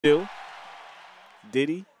Dill,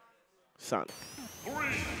 Diddy, Sonic. 3,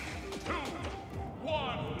 2,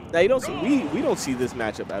 1. Now you don't see, we don't see this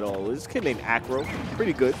matchup at all. This kid named Acro,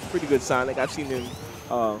 pretty good Sonic. I've seen him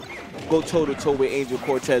go toe to toe with Angel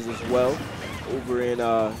Cortez as well over in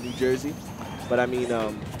New Jersey. But I mean,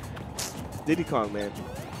 Diddy Kong, man,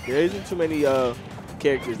 there isn't too many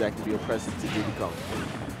characters that can be oppressive to Diddy Kong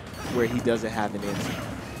where he doesn't have an answer.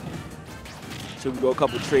 So we go a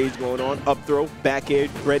couple trades going on. Up throw, back air,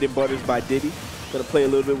 bread and butters by Diddy. Gonna play a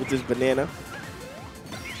little bit with this banana.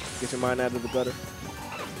 Get your mind out of the gutter.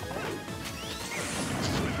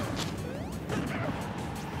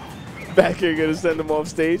 Back air gonna send him off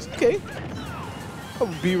stage. Okay.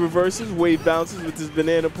 B reverses, wave bounces with this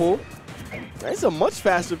banana pull. That's a much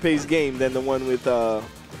faster paced game than the one with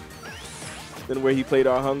than where he played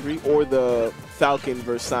our Hungry or the Falcon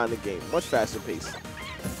versus Sonic game. Much faster pace.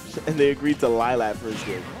 And they agreed to Lilac for his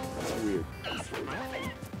game. That's weird.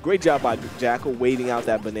 Great job by Jakal waiting out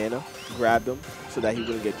that banana. Grabbed him so that he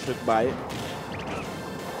wouldn't get tricked by it.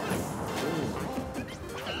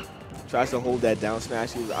 Tries to hold that down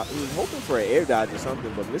smash. He was hoping for an air dodge or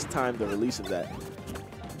something, but missed time the release of that.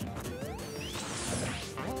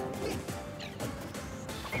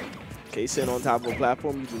 Okay, sitting on top of a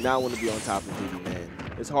platform. You do not want to be on top of Diddy, man.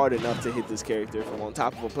 It's hard enough to hit this character from on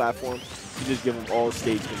top of a platform. You just give him all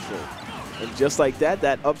stage control. And just like that,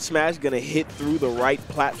 that up smash gonna hit through the right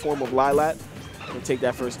platform of Lilac and take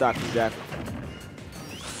that first stock from Jakal.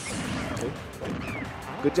 Okay.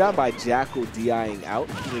 Good job by Jakal DIing out.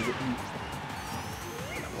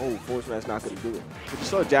 Oh, forward smash not gonna do it. But you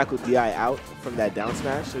saw Jakal DI out from that down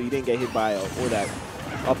smash, so he didn't get hit by or that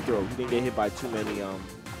up throw. He didn't get hit by too many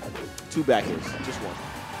two back airs, just one.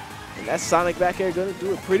 And that Sonic back air gonna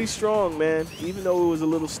do it pretty strong, man. Even though it was a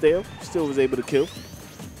little stale, still was able to kill.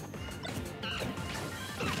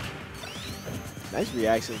 Nice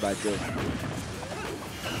reactions by Dill.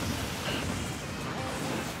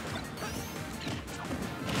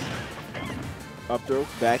 Up throw,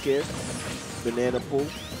 back air, banana pull.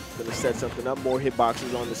 Gonna set something up. More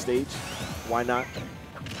hitboxes on the stage. Why not?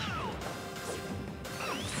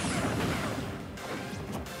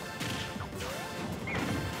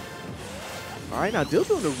 All right, now Dill's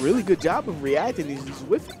doing a really good job of reacting. He's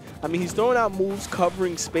with it. I mean, he's throwing out moves,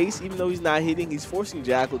 covering space. Even though he's not hitting, he's forcing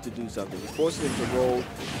Jakal to do something. He's forcing him to roll.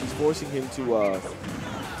 He's forcing him to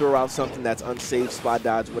throw out something that's unsafe, spot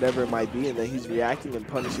dodge, whatever it might be, and then he's reacting and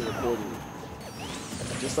punishing accordingly.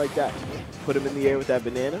 Just like that. Put him in the air with that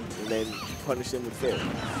banana, and then punish him with fair.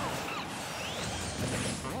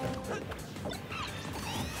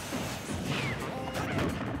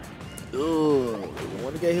 Ugh, you don't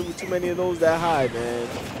want to get hit with too many of those that high, man.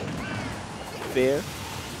 Fair.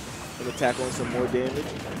 Gonna tackle on some more damage.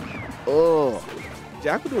 Oh,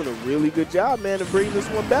 Jakal doing a really good job, man, of bringing this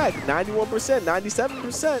one back. 91%,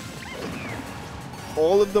 97%.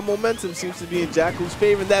 All of the momentum seems to be in Jakal's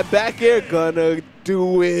favor. That back air gonna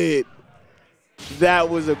do it. That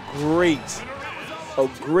was a great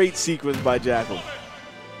sequence by Jakal.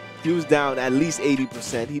 He was down at least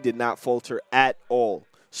 80%. He did not falter at all.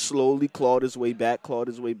 Slowly clawed his way back,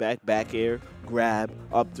 back air, grab,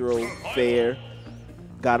 up throw, fair.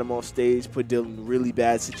 Got him off stage, put Dill in really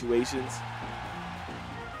bad situations.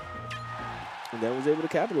 And then was able to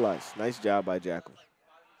capitalize. Nice job by Jakal.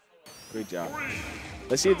 Great job.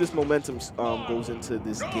 Let's see if this momentum goes into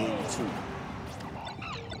this game too.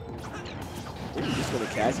 Ooh, just gonna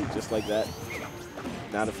catch it just like that.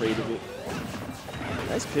 Not afraid of it.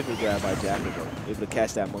 Nice pivot grab by Jakal though. Able to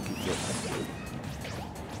catch that monkey flip.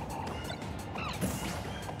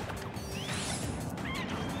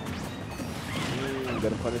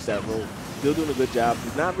 Gonna punish that roll. Still doing a good job.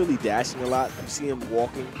 He's not really dashing a lot. You see him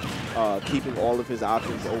walking, keeping all of his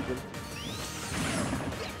options open.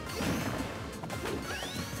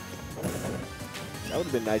 That would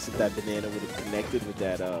have been nice if that banana would have connected with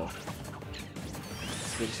that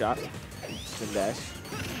spin shot, spin dash,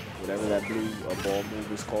 whatever that blue ball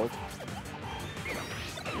move is called.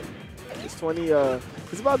 It's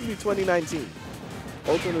about to be 2019.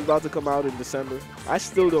 Ultimate is about to come out in December. I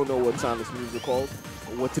still don't know what Sonic's moves are called,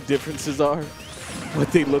 or what the differences are,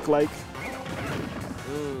 what they look like.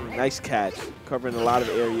 Nice catch, covering a lot of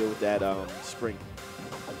area with that spring.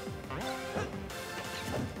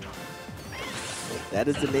 That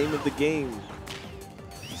is the name of the game.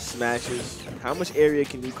 Smashes. How much area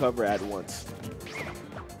can you cover at once?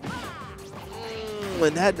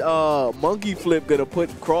 And that monkey flip gonna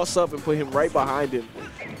cross up and put him right behind him.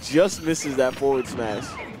 Just misses that forward smash.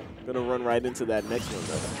 Gonna run right into that next one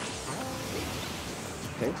though.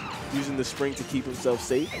 Okay, using the spring to keep himself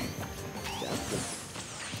safe.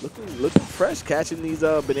 Looking fresh catching these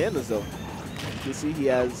bananas though. You see he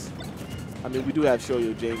has. I mean, we do have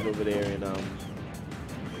Shoyo James over there in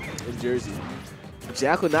Jersey.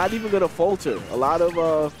 Jakal not even gonna falter. A lot of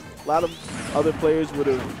other players would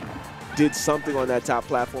have did something on that top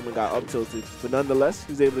platform and got up tilted, but nonetheless,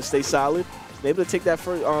 he was able to stay solid and able to take that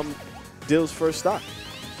first Dill's first stock.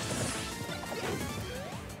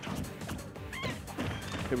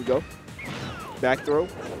 Here we go. Back throw.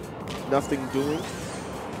 Nothing doing.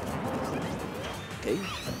 Okay.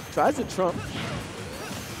 Tries to trump.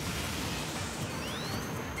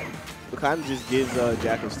 But kind of just gives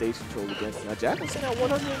Jakal stage control again. Now Jakal's sitting at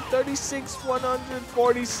 136,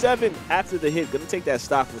 147 after the hit. Gonna take that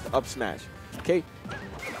stock with up smash. Okay.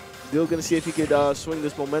 Dill gonna see if he could swing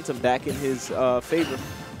this momentum back in his favor.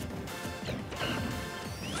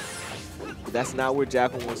 But that's not where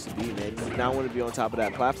Jakal wants to be, man. You do not want to be on top of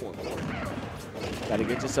that platform. Gotta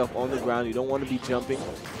get yourself on the ground. You don't want to be jumping.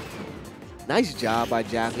 Nice job by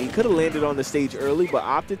Jakal. He could have landed on the stage early, but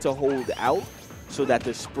opted to hold out so that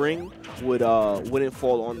the spring wouldn't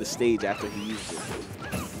fall on the stage after he used it.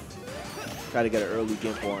 Try to get an early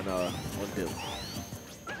gimp on Dill.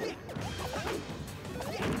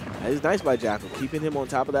 That is nice by Jakal, keeping him on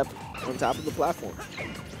top of the platform.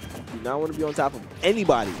 Do not want to be on top of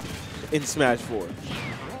anybody in Smash 4.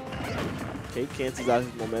 Okay, cancels out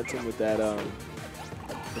his momentum with that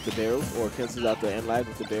with the barrels, or cancels out the end lag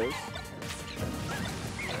with the barrels.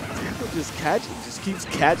 Just keeps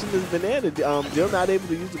catching this banana. Dill not able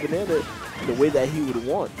to use the banana the way that he would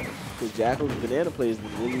want, because Jakal's banana play has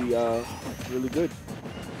been really good.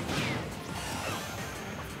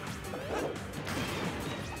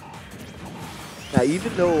 Now,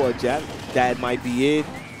 even though that might be it,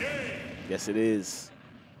 yes, it is.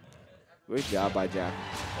 Great job by Jakal.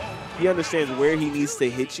 He understands where he needs to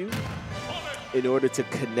hit you in order to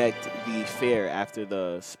connect the fair after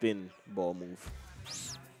the spin ball move.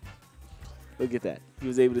 Look at that. He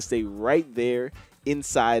was able to stay right there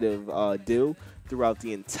inside of Dill throughout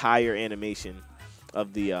the entire animation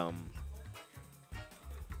of the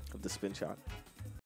spin shot.